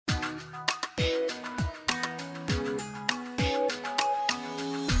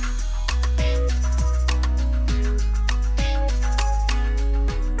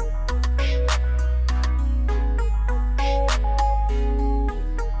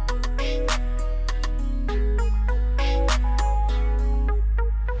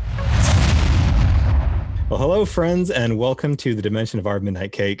Well, hello, friends, and welcome to the Dimension of Our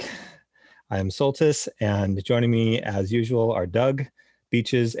Midnight Cake. I am Soltis, and joining me, as usual, are Doug,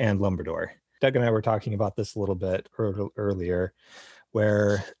 Beaches, and Lumberdor. Doug and I were talking about this a little bit earlier,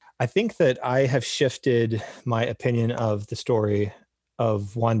 where I think that I have shifted my opinion of the story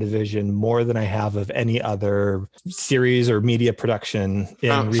of WandaVision more than I have of any other series or media production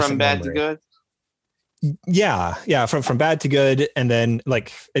in recent from bad memory. to good. Yeah, from bad to good, and then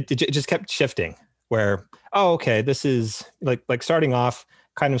like it just kept shifting. Where okay, this is like starting off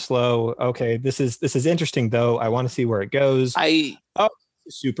kind of slow. Okay, this is interesting though. I want to see where it goes.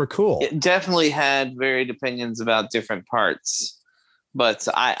 Super cool. It definitely had varied opinions about different parts. But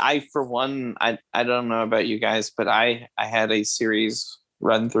I for one, I don't know about you guys, but I had a series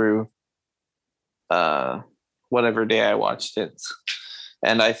run through whatever day I watched it.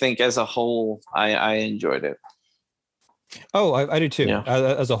 And I think as a whole, I enjoyed it. Oh, I do too. Yeah.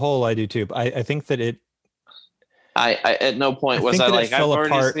 As a whole, I do too. I think that it. I at no point was I like, I've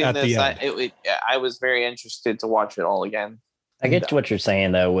already seen this. I was very interested to watch it all again. I get to what you're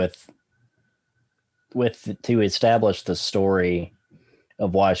saying though, with to establish the story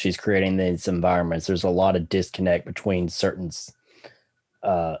of why she's creating these environments. There's a lot of disconnect between certain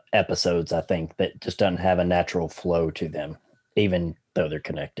episodes, I think, that just doesn't have a natural flow to them, even though they're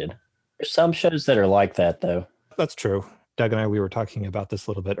connected. There's some shows that are like that, though. That's true. Doug and I, we were talking about this a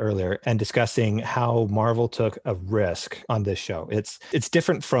little bit earlier and discussing how Marvel took a risk on this show. It's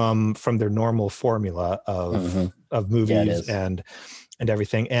different from their normal formula of movies and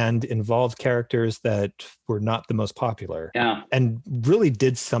everything, and involved characters that were not the most popular. Yeah. And really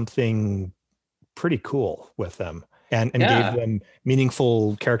did something pretty cool with them and gave them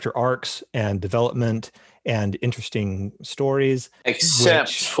meaningful character arcs and development and interesting stories.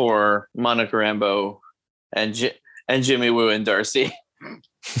 Except for Monica Rambeau and Jimmy Woo and Darcy.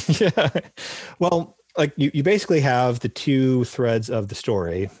 Yeah. Well, like you basically have the two threads of the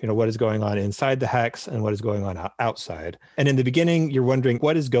story, what is going on inside the Hex and what is going on outside. And in the beginning, you're wondering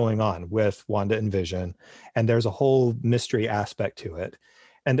what is going on with Wanda and Vision. And there's a whole mystery aspect to it.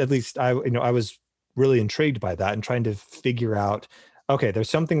 And at least I was really intrigued by that and trying to figure out, okay, there's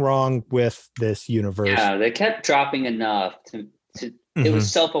something wrong with this universe. Yeah, they kept dropping enough to it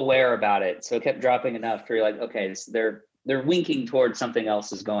was self-aware about it. So it kept dropping enough for you're like, okay, they're winking towards something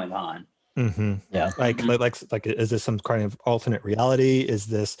else is going on. Mm-hmm. Yeah, like is this some kind of alternate reality? Is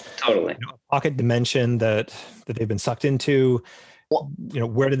this totally a pocket dimension that they've been sucked into? Well,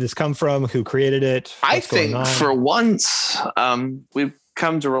 where did this come from? Who created it? I think for once, we've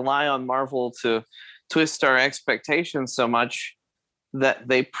come to rely on Marvel to twist our expectations so much that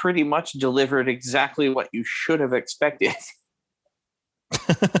they pretty much delivered exactly what you should have expected.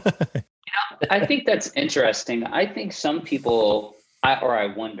 I think that's interesting. I think some people,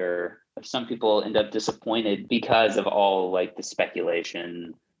 I wonder if some people end up disappointed because of all like the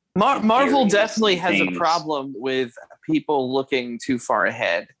speculation. Marvel definitely has a problem with people looking too far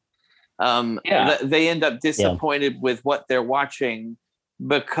ahead. They end up disappointed with what they're watching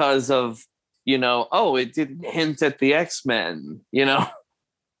because of, it didn't hint at the X-Men,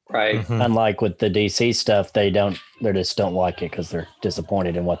 Right. Mm-hmm. Unlike with the DC stuff, they just don't like it because they're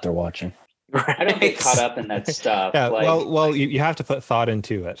disappointed in what they're watching. Right. I don't get caught up in that stuff. Yeah, well, you have to put thought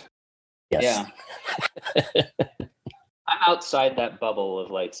into it. Yes. Yeah. I'm outside that bubble of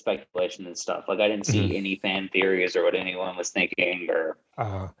like speculation and stuff. Like I didn't see any fan theories or what anyone was thinking or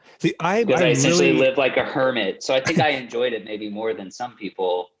I essentially live like a hermit. So I think I enjoyed it maybe more than some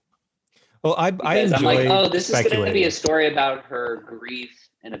people. Well, I enjoy I'm like, oh, this is going to be a speculating. story about her grief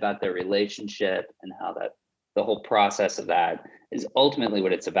and about their relationship and how that the whole process of that is ultimately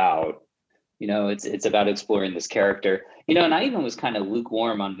what it's about. It's about exploring this character. And I even was kind of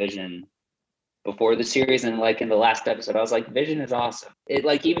lukewarm on Vision before the series, and like in the last episode, I was like, Vision is awesome. It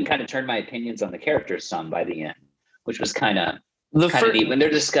like even kind of turned my opinions on the characters some by the end, which was kind of neat. When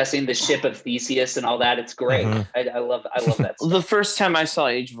they're discussing the ship of Theseus and all that, it's great. I love that stuff. The first time I saw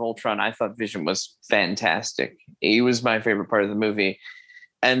Age of Ultron, I thought Vision was fantastic. He was my favorite part of the movie.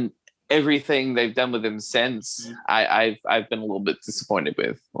 And everything they've done with him since, I've been a little bit disappointed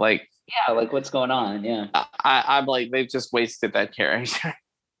with. Like, yeah, like what's going on? Yeah, I'm like, they've just wasted that character.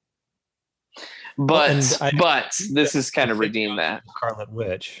 But this is kind of redeemed that. Scarlet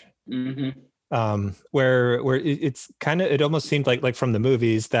Witch. Mm-hmm. Where it's kind of, it almost seemed like from the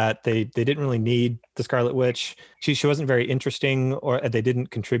movies that they didn't really need the Scarlet Witch. She wasn't very interesting, or they didn't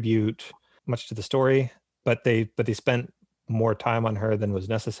contribute much to the story. But they spent more time on her than was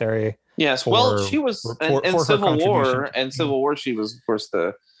necessary. Yes, she was in Civil War. And Civil War, she was, of course,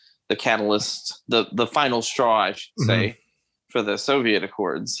 the catalyst, the final straw, I should say, for the Soviet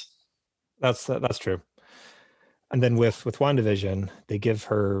Accords. That's true. And then with WandaVision, they give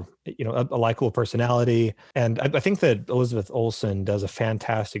her, a likable personality. And I think that Elizabeth Olsen does a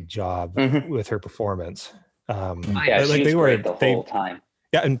fantastic job with her performance. She was great the whole time.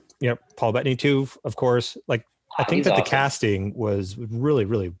 Yeah, and Paul Bettany too, of course. Like, I think that the casting was really,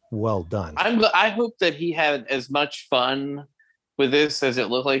 really well done. I hope that he had as much fun with this as it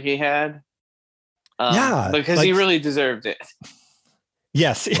looked like he had. Because he really deserved it.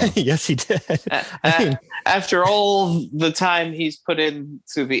 Yes, yes, he did. After all the time he's put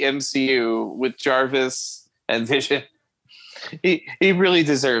into the MCU with Jarvis and Vision, he really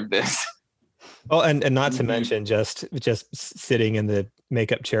desered this. Well, and not to mention just sitting in the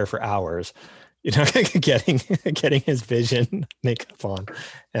makeup chair for hours, getting his Vision makeup on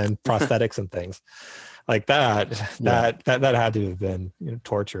and prosthetics and things like that. That had to have been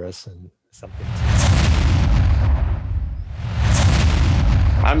torturous and something.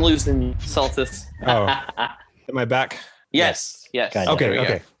 I'm losing Soltis. Oh, am I back? Yes.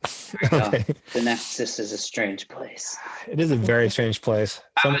 Okay. The Nexus is a strange place. It is a very strange place.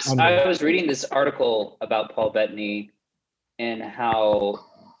 I was reading this article about Paul Bettany and how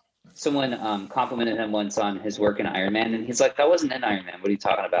someone complimented him once on his work in Iron Man, and he's like, "That wasn't in Iron Man. What are you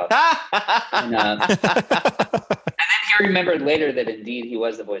talking about?" and then he remembered later that indeed he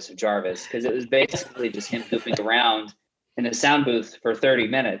was the voice of Jarvis, because it was basically just him goofing around in a sound booth for 30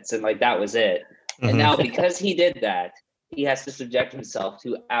 minutes, and that was it. And now, because he did that, he has to subject himself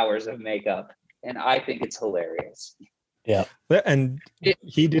to hours of makeup, and I think it's hilarious. Yeah, and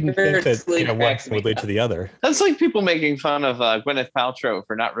he didn't think that one would lead to the other. That's like people making fun of Gwyneth Paltrow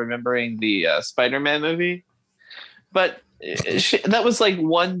for not remembering the Spider-Man movie, but that was like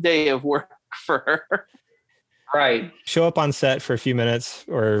one day of work for her. Right. Show up on set for a few minutes,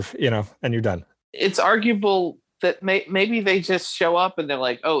 or and you're done. It's arguable that maybe they just show up and they're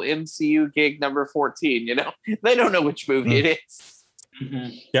like, "Oh, MCU gig number 14." They don't know which movie it is.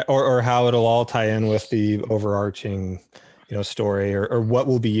 Mm-hmm. Yeah, or how it'll all tie in with the overarching, story, or what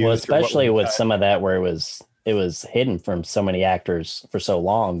will be used. Well, especially with some of that where it was hidden from so many actors for so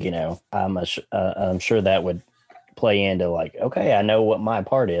long. I'm sure that would play into okay, I know what my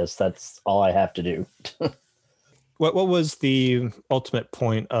part is. That's all I have to do. What was the ultimate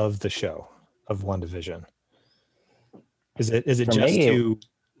point of the show of WandaVision? Is it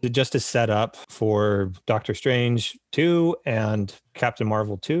just to set up for Doctor Strange 2 and Captain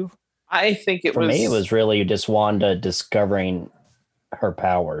Marvel 2? I think for me, it was really just Wanda discovering her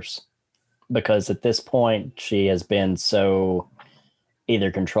powers, because at this point she has been so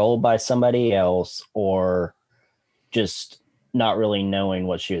either controlled by somebody else or just not really knowing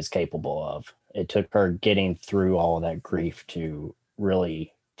what she was capable of. It took her getting through all of that grief to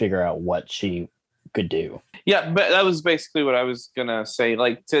really figure out what she could do. Yeah, but that was basically what I was gonna say.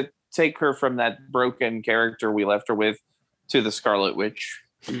 To take her from that broken character we left her with to the Scarlet Witch.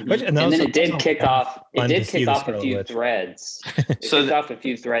 Mm-hmm. And then it did kick off. It did kick off a few threads. It kicked off a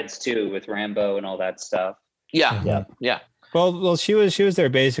few threads too with Rambo and all that stuff. Yeah. Well, she was there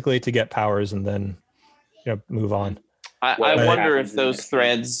basically to get powers and then move on. I wonder if those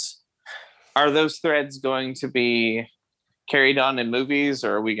threads going to be carried on in movies,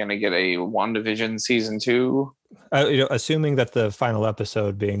 or are we going to get a WandaVision season 2? Assuming that the final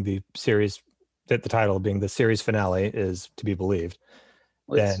episode being the series, that the title being the series finale is to be believed,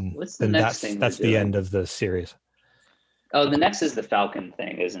 what's the next thing? That's the end of the series. Oh, the next is the Falcon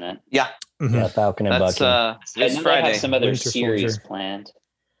thing, isn't it? Yeah. Mm-hmm. Yeah, Falcon and Bucky. This Friday. Have some other Winter series Soldier planned.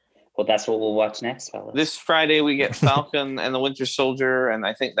 Well, that's what we'll watch next, fellas. This Friday we get Falcon and the Winter Soldier, and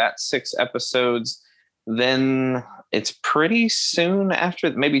I think that's 6 episodes. Then it's pretty soon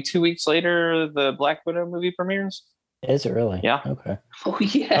after, maybe 2 weeks later, the Black Widow movie premieres. Is it really? Yeah. Okay. Oh,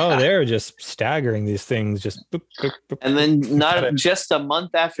 yeah. Oh, they're just staggering these things. Just boop, boop, boop. And then not just a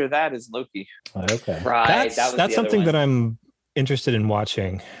month after that is Loki. Okay. Right. That's something that I'm interested in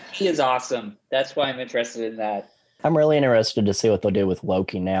watching. He is awesome. That's why I'm interested in that. I'm really interested to see what they'll do with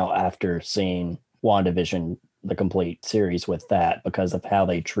Loki now after seeing WandaVision, the complete series with that, because of how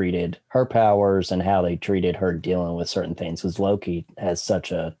they treated her powers and how they treated her dealing with certain things. Because Loki has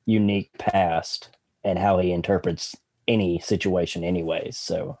such a unique past and how he interprets any situation anyways.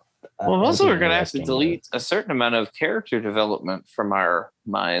 So also we're going to have to delete a certain amount of character development from our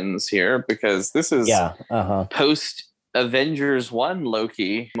minds here, because this is post Avengers 1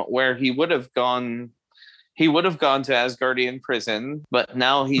 Loki, where he would have gone to Asgardian prison, but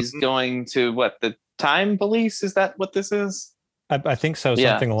now he's going to the Time Police. Is that what this is? I think so.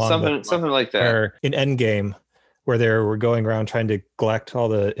 Something like that. Or in Endgame, where they were going around trying to collect all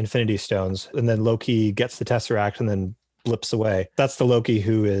the Infinity Stones, and then Loki gets the Tesseract and then blips away. That's the Loki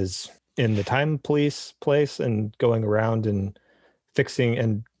who is in the time police place and going around and fixing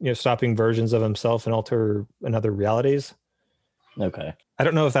and stopping versions of himself and alter another realities. Okay. I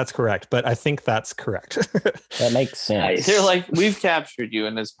don't know if that's correct, but I think that's correct. That makes sense. They're like, we've captured you,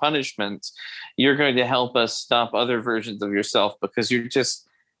 and as punishment, you're going to help us stop other versions of yourself because you're just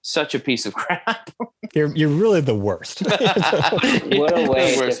such a piece of crap. You're really the worst. What a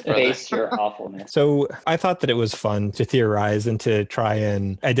way to face your awfulness. So I thought that it was fun to theorize and to try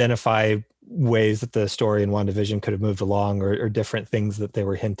and identify ways that the story in WandaVision could have moved along, or different things that they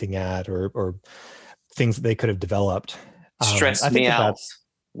were hinting at, or things that they could have developed. Stressed me out.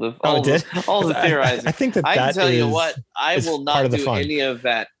 All the theorizing. I think that I can tell you what, I is will part not of the do fun. any of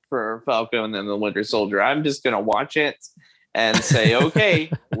that for Falcon and the Winter Soldier. I'm just going to watch it and say, okay,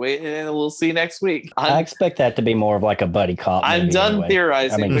 wait, and we'll see next week. I expect that to be more of like a buddy cop. I'm done anyway.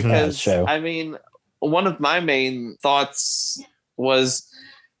 theorizing because, I mean, one of my main thoughts was,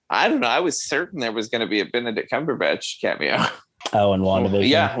 I don't know, I was certain there was going to be a Benedict Cumberbatch cameo. Oh, and WandaVision?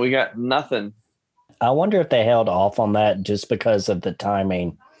 Yeah, we got nothing. I wonder if they held off on that just because of the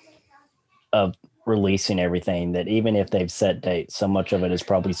timing of releasing everything, that even if they've set dates, so much of it is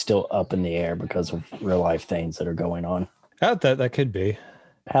probably still up in the air because of real life things that are going on. That could be.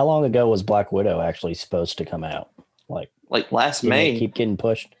 How long ago was Black Widow actually supposed to come out? Like last May. Keep getting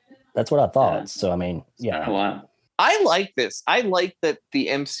pushed. That's what I thought. Yeah. So I mean, yeah. Wow. I like this. I like that the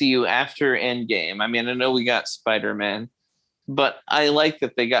MCU after Endgame. I mean, I know we got Spider-Man, but I like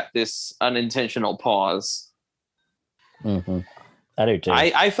that they got this unintentional pause. Mm-hmm. I do too.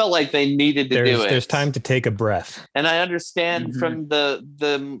 I felt like they needed to do it. There's time to take a breath. And I understand from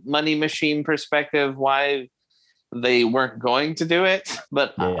the money machine perspective why they weren't going to do it,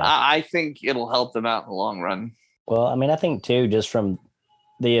 but yeah. I think it'll help them out in the long run. Well, I mean, I think too, just from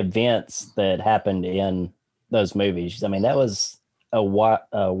the events that happened in those movies, I mean, that was a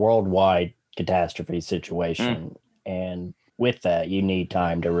worldwide catastrophe situation. And with that, you need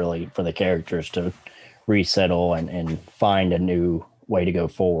time to really, for the characters to resettle and find a new way to go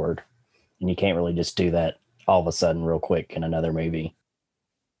forward. And you can't really just do that all of a sudden real quick in another movie,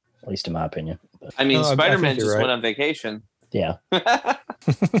 at least in my opinion. But, I mean, Spider-Man just went on vacation. Yeah.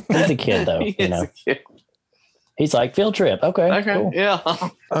 He's a kid though, He is a kid. He's like, field trip. Okay, cool. Yeah.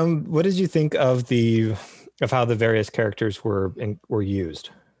 What did you think of how the various characters were used?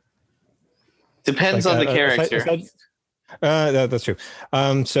 Depends on the character. That's true.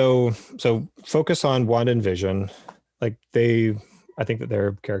 So focus on Wanda and Vision. Like I think that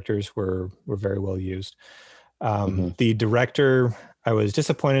their characters were very well used. The director, I was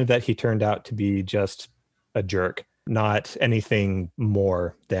disappointed that he turned out to be just a jerk, not anything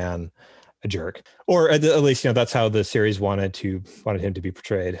more than a jerk, or at least that's how the series wanted him to be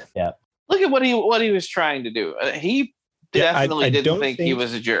portrayed. Yeah. Look at what he was trying to do. He definitely didn't think he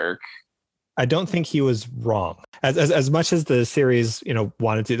was a jerk. I don't think he was wrong. As much as the series,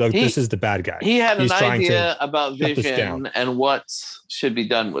 wanted to, this is the bad guy. He had an idea about Vision and what should be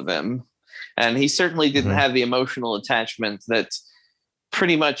done with him. And he certainly didn't have the emotional attachment that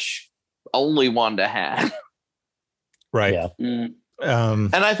pretty much only Wanda had. Right. Yeah.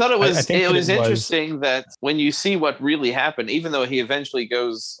 And I thought it was interesting that when you see what really happened, even though he eventually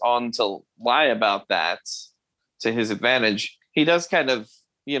goes on to lie about that to his advantage, he does kind of,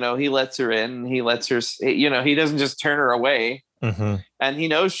 he lets her in, he lets her, he doesn't just turn her away. And he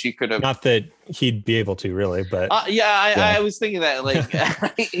knows she could have. Not that he'd be able to really, but I was thinking that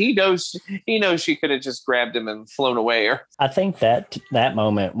he knows she could have just grabbed him and flown away. I think that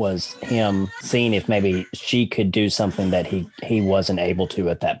moment was him seeing if maybe she could do something that he wasn't able to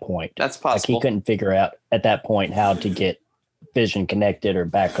at that point. That's possible. Like he couldn't figure out at that point how to get Vision connected or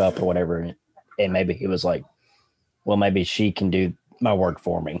back up or whatever. And maybe he was like, well, maybe she can do my work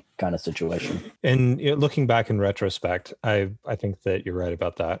for me kind of situation. And looking back in retrospect, I think that you're right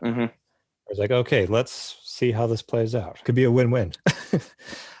about that. I was like, okay, let's see how this plays out. Could be a win-win.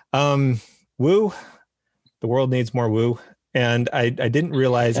 Woo, the world needs more Woo. And I didn't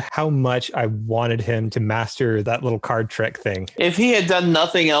realize how much I wanted him to master that little card trick thing. If he had done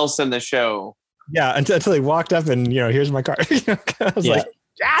nothing else in the show. Yeah, until he walked up and, here's my card. I was like,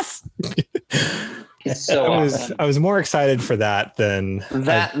 yes! I was more excited for that than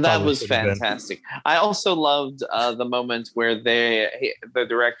that was fantastic. I also loved the moment where the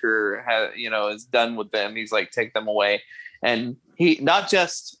director is done with them. He's like, take them away, and he not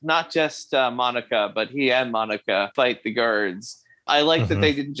just Monica, but he and Monica fight the guards. I like that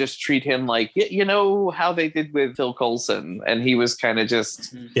they didn't just treat him like how they did with Phil Coulson, and he was kind of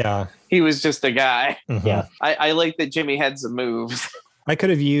just he was just a guy. Yeah, I like that Jimmy had some moves. I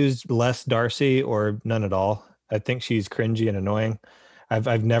could have used less Darcy or none at all. I think she's cringy and annoying.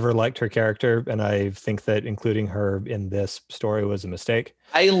 I've never liked her character, and I think that including her in this story was a mistake.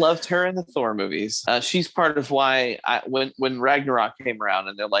 I loved her in the Thor movies. She's part of why when Ragnarok came around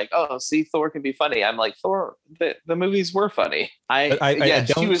and they're like, "Oh, see, Thor can be funny." I'm like, Thor. The movies were funny.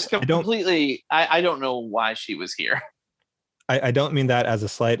 She was completely. I don't know why she was here. I don't mean that as a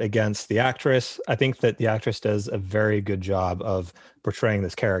slight against the actress. I think that the actress does a very good job of portraying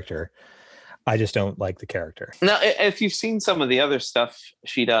this character. I just don't like the character. Now, if you've seen some of the other stuff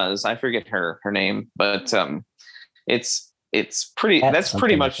she does, I forget her name, but it's pretty. That's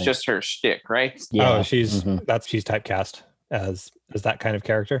pretty much just her shtick, right? Yeah. Oh, she's typecast as that kind of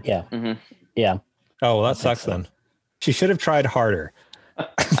character. Yeah. Mm-hmm. Yeah. Oh, well, that sucks then. She should have tried harder.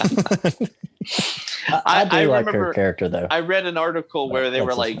 I do like her character, though. I read an article where they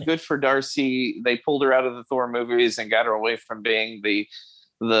were like, "Good for Darcy." They pulled her out of the Thor movies and got her away from being the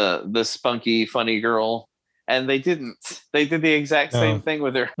spunky, funny girl, and they didn't. They did the exact same thing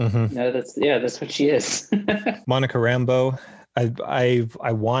with her. Mm-hmm. No, that's what she is. Monica Rambeau.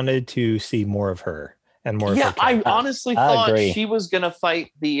 I wanted to see more of her and more. Yeah, of her I honestly thought she was gonna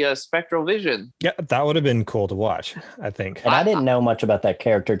fight the Spectral Vision. Yeah, that would have been cool to watch, I think. And I didn't know much about that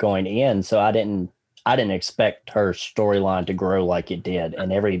character going in, so I didn't expect her storyline to grow like it did.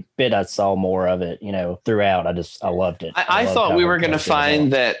 And every bit I saw more of it, throughout, I loved it. I thought we were going to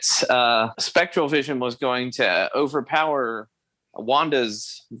find that Spectral Vision was going to overpower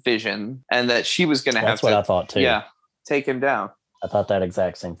Wanda's vision, and that she was going to have to. That's what I thought too. Yeah, take him down. I thought that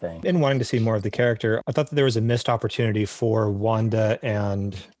exact same thing. In wanting to see more of the character, I thought that there was a missed opportunity for Wanda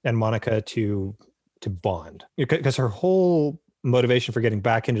and Monica to bond, because her whole motivation for getting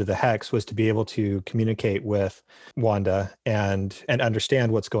back into the Hex was to be able to communicate with Wanda and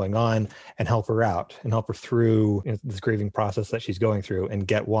understand what's going on and help her out and help her through this grieving process that she's going through, and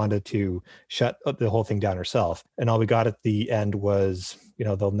get Wanda to shut the whole thing down herself. And all we got at the end was,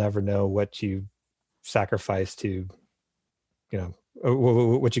 they'll never know what you sacrificed to,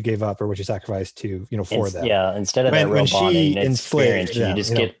 what you gave up or what you sacrificed to, for them. Yeah. Instead of that real bonding experience, you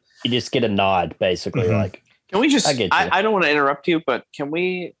just get a nod, basically. Mm-hmm. Like, can we just, I don't want to interrupt you, but can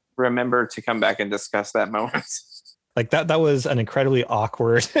we remember to come back and discuss that moment? Like that was an incredibly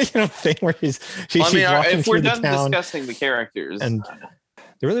awkward, thing where she's walking if we're through done the town, discussing the characters. And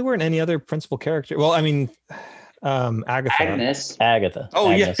there really weren't any other principal characters. Well, I mean, Agatha. Agatha. Oh,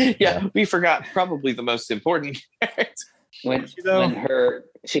 Agnes, yeah. We forgot probably the most important character. When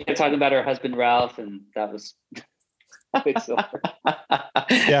she kept talking about her husband, Ralph, and that was...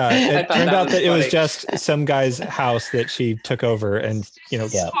 Yeah, it turned out that it was just some guy's house that she took over, and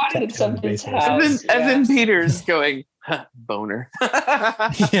Evan Peters going boner.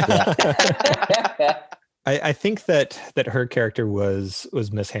 I think that her character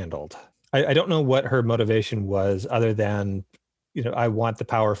was mishandled. I don't know what her motivation was, other than I want the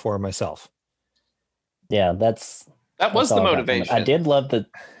power for myself. Yeah, that was the motivation. I did love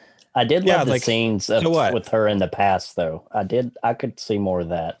the scenes with her in the past, though. I could see more of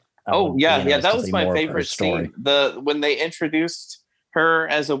that. That was my favorite scene. When they introduced her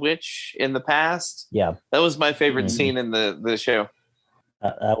as a witch in the past. Yeah, that was my favorite scene in the show.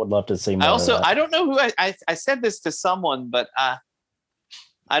 I would love to see more. I don't know who I said this to someone, but I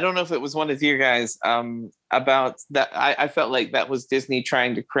don't know if it was one of you guys about that. I felt like that was Disney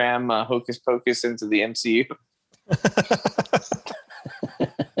trying to cram Hocus Pocus into the MCU.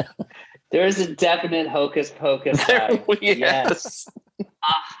 There's a definite Hocus Pocus. Yes,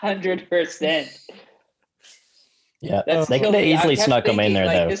 100%. Yeah, they could have easily snuck them in there,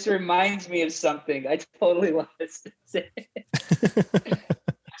 though. This reminds me of something. I totally want to say.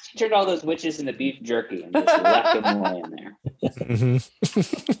 She turned all those witches into beef jerky and just left them all in there. Mm-hmm.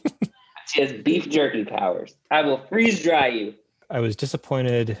 She has beef jerky powers. I will freeze dry you. I was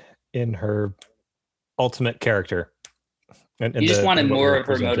disappointed in her ultimate character. You just wanted more of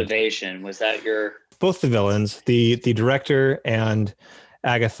her motivation. Was that your... Both the villains, the director and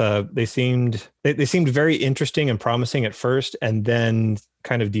Agatha, they seemed very interesting and promising at first, and then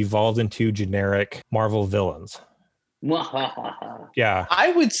kind of devolved into generic Marvel villains. Yeah.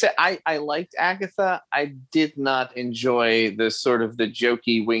 I would say I liked Agatha. I did not enjoy the sort of the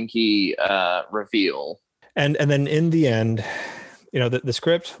jokey winky reveal. And then in the end, the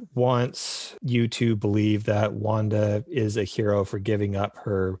script wants you to believe that Wanda is a hero for giving up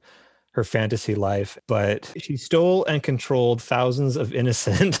her fantasy life, but she stole and controlled thousands of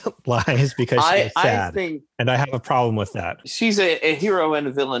innocent lives because she's sad. And I have a problem with that. She's a hero and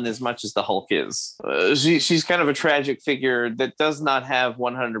a villain as much as the Hulk is. She's kind of a tragic figure that does not have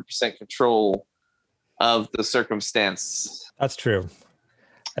 100% control of the circumstance. That's true.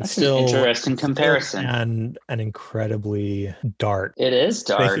 That's still an interesting comparison. And an incredibly dark. It is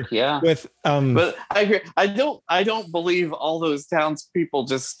dark, yeah. With but I agree. I don't believe all those townspeople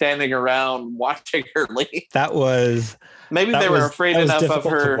just standing around watching her leave. That was maybe they were afraid enough of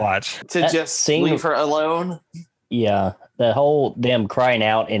her to just leave her alone. Yeah, the whole them crying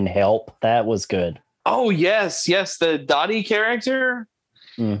out in help, that was good. Oh yes, the Dottie character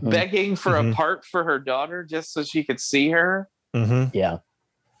begging for a part for her daughter just so she could see her. Yeah.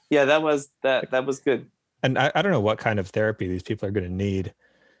 Yeah, that was good. And I don't know what kind of therapy these people are going to need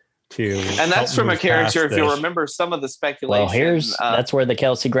to. And that's from a character. If you'll remember some of the speculation. Well, that's where the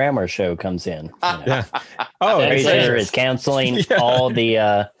Kelsey Grammer show comes in. Yeah. Oh, Frasier is counseling all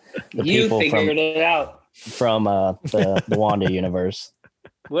the people it out from the Wanda universe.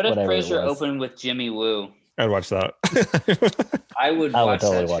 What if Frasier opened with Jimmy Woo? I'd watch that. I would totally watch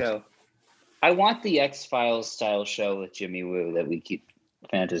that show. I want the X-Files style show with Jimmy Woo that we keep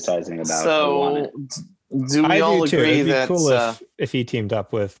fantasizing about. So, do we all agree that cool if he teamed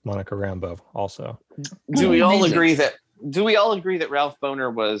up with Monica Rambeau also? Do we all agree that Ralph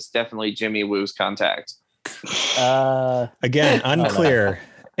Bohner was definitely Jimmy Woo's contact? Again, unclear.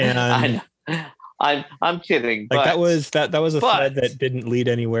 And I'm kidding. Like that was a thread that didn't lead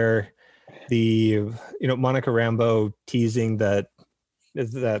anywhere. Monica Rambeau teasing that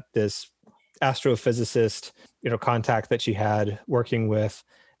this astrophysicist contact that she had working with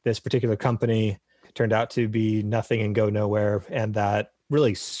this particular company turned out to be nothing and go nowhere, and that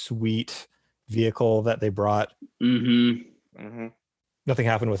really sweet vehicle that they brought, nothing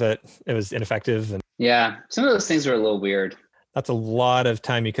happened with it. It was ineffective. And yeah, some of those things were a little weird. That's a lot of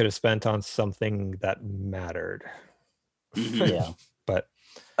time you could have spent on something that mattered. Yeah. But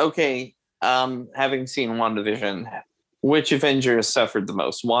okay, having seen WandaVision, which Avenger suffered the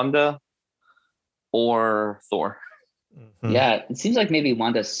most, Wanda or Thor? Yeah, it seems like maybe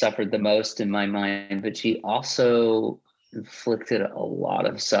Wanda suffered the most in my mind, but she also inflicted a lot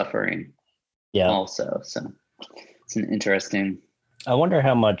of suffering. Yeah. Also, so it's an interesting. I wonder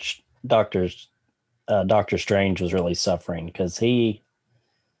how much Doctor Strange was really suffering, because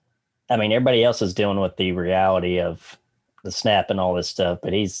everybody else is dealing with the reality of the snap and all this stuff,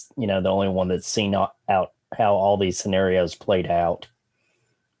 but he's the only one that's seen out how all these scenarios played out,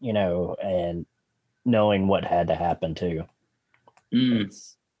 and knowing what had to happen too. I'm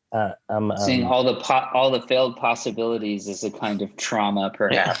seeing all the failed possibilities as a kind of trauma,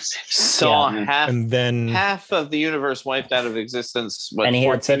 perhaps. Half of the universe wiped out of existence. And he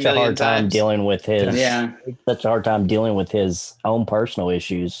had such a hard time dealing with his own personal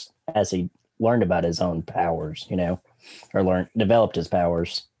issues as he learned about his own powers, or developed his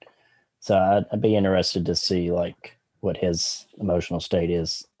powers. So I'd be interested to see what his emotional state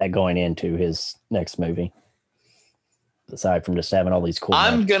is going into his next movie, aside from just having all these cool.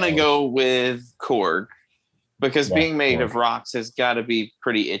 I'm gonna go with Korg, because being made of rocks has got to be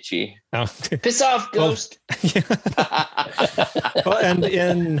pretty itchy. Oh. Piss off, Ghost. Well, and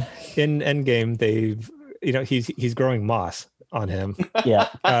in Endgame, he's growing moss on him. Yeah,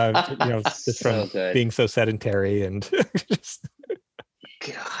 just from being so sedentary and just.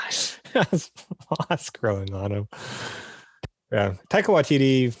 Gosh, has moss growing on him. Yeah, Taika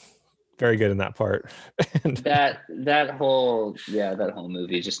Waititi, very good in that part. that whole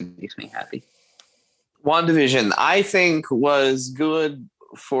movie just makes me happy. WandaVision, I think, was good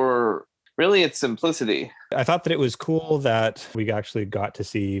for really its simplicity. I thought that it was cool that we actually got to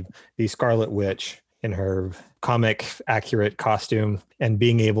see the Scarlet Witch in her comic accurate costume and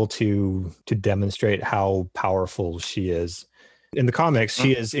being able to demonstrate how powerful she is. In the comics,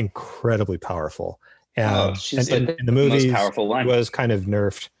 she is incredibly powerful. She's in the movies, most powerful one. Was kind of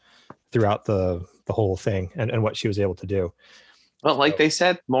nerfed throughout the whole thing and what she was able to do. Well, like they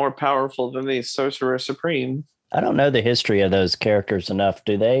said, more powerful than the Sorcerer Supreme. I don't know the history of those characters enough.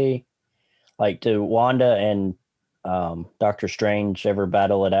 Do they, do Wanda and Doctor Strange ever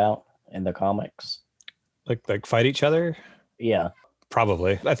battle it out in the comics? Like fight each other? Yeah.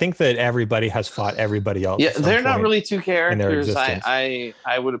 Probably. I think that everybody has fought everybody else. Yeah, they're not really two characters I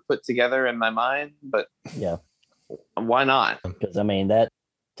would have put together in my mind, but yeah, why not? Because that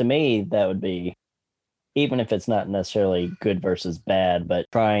to me, that would be, even if it's not necessarily good versus bad, but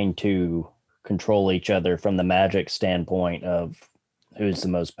trying to control each other from the magic standpoint of who's the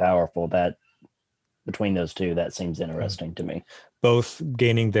most powerful, that between those two, that seems interesting to me. Both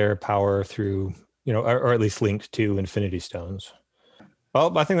gaining their power through, or at least linked to Infinity Stones.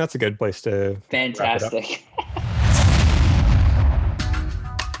 Well, I think that's a good place to. Fantastic.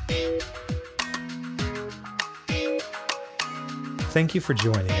 Thank you for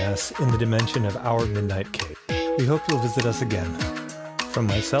joining us in the dimension of Our Midnight Cake. We hope you'll visit us again. From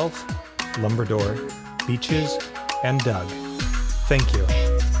myself, Lumberdor, Beaches, and Doug, thank you,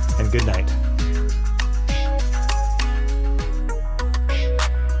 and good night.